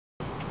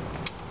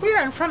We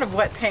are in front of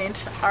Wet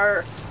Paint,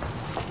 our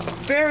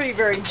very,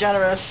 very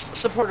generous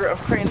supporter of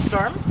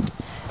Cranestorm.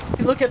 If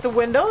you look at the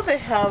window, they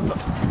have,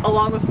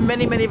 along with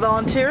many, many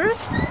volunteers,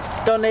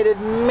 donated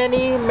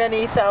many,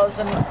 many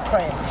thousand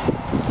cranes.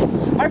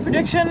 Our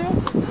prediction,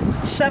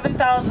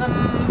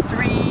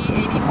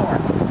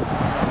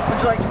 7,384. Would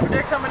you like to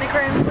predict how many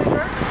cranes we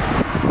are?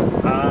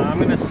 I'm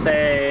going to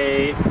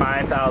say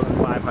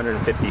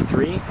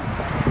 5,553.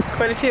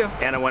 Quite a few.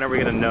 Anna, when are we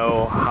going to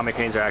know how many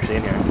cranes are actually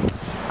in here?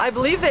 I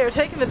believe they are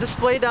taking the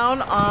display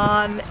down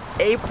on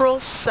April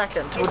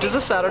 2nd, which is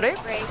a Saturday,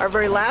 our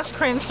very last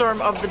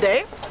Cranestorm of the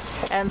day.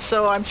 And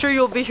so I'm sure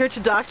you'll be here to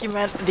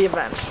document the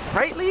event.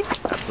 Right, Lee?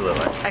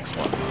 Absolutely.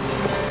 Excellent.